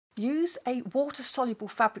Use a water-soluble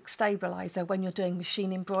fabric stabiliser when you're doing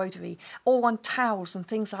machine embroidery or on towels and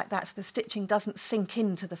things like that so the stitching doesn't sink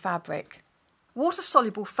into the fabric.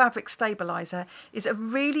 Water-soluble fabric stabiliser is a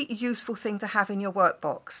really useful thing to have in your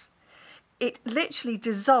workbox. It literally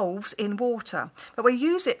dissolves in water, but we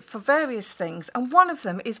use it for various things, and one of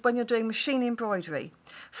them is when you're doing machine embroidery.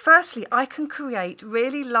 Firstly, I can create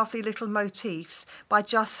really lovely little motifs by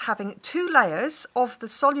just having 2 layers of the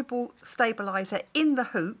soluble stabiliser in the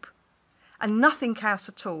hoop and nothing else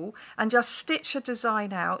at all, and just stitch a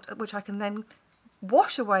design out, which I can then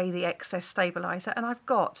wash away the excess stabiliser, and I've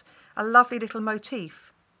got a lovely little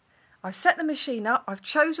motif. I've set the machine up, I've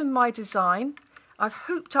chosen my design, I've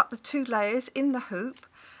hooped up the 2 layers in the hoop,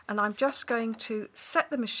 and I'm just going to set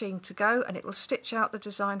the machine to go and it will stitch out the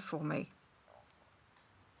design for me.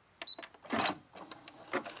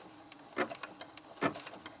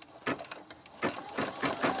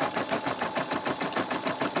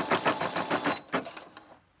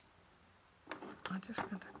 I'm just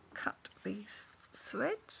going to cut these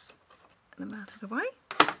threads and them out of the way.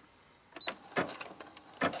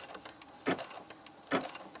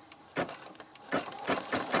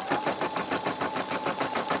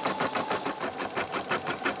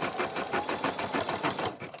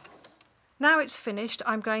 Now it's finished,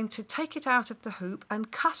 I'm going to take it out of the hoop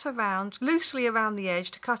and cut around, loosely around the edge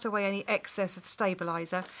to cut away any excess of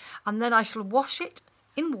stabiliser, and then I shall wash it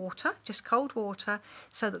in water, just cold water,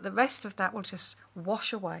 so that the rest of that will just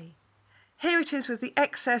wash away. Here it is with the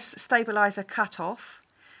excess stabiliser cut off,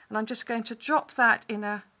 and I'm just going to drop that in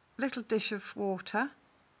a little dish of water,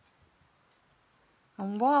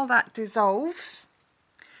 and while that dissolves,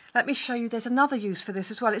 let me show you there's another use for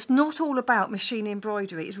this as well. It's not all about machine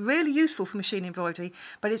embroidery. It's really useful for machine embroidery,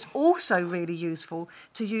 but it's also really useful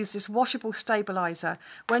to use this washable stabiliser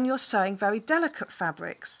when you're sewing very delicate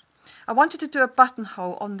fabrics. I wanted to do a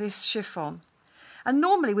buttonhole on this chiffon. And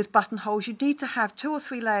normally with buttonholes you need to have 2 or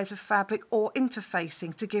 3 layers of fabric or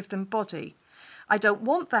interfacing to give them body. I don't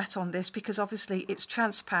want that on this because obviously it's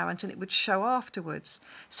transparent and it would show afterwards.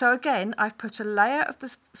 So again, I've put a layer of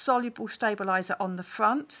the soluble stabiliser on the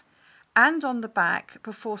front and on the back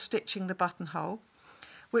before stitching the buttonhole,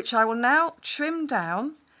 which I will now trim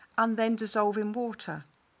down and then dissolve in water.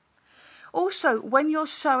 Also, when you're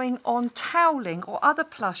sewing on toweling or other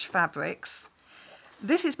plush fabrics,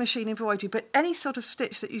 this is machine embroidery, but any sort of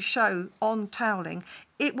stitch that you show on toweling,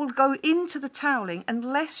 it will go into the toweling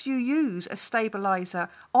unless you use a stabiliser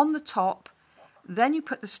on the top, then you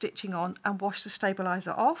put the stitching on and wash the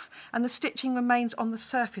stabiliser off, and the stitching remains on the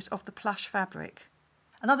surface of the plush fabric.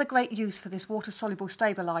 Another great use for this water-soluble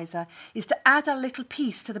stabiliser is to add a little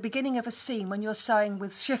piece to the beginning of a seam when you're sewing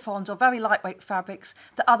with chiffons or very lightweight fabrics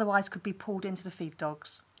that otherwise could be pulled into the feed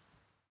dogs.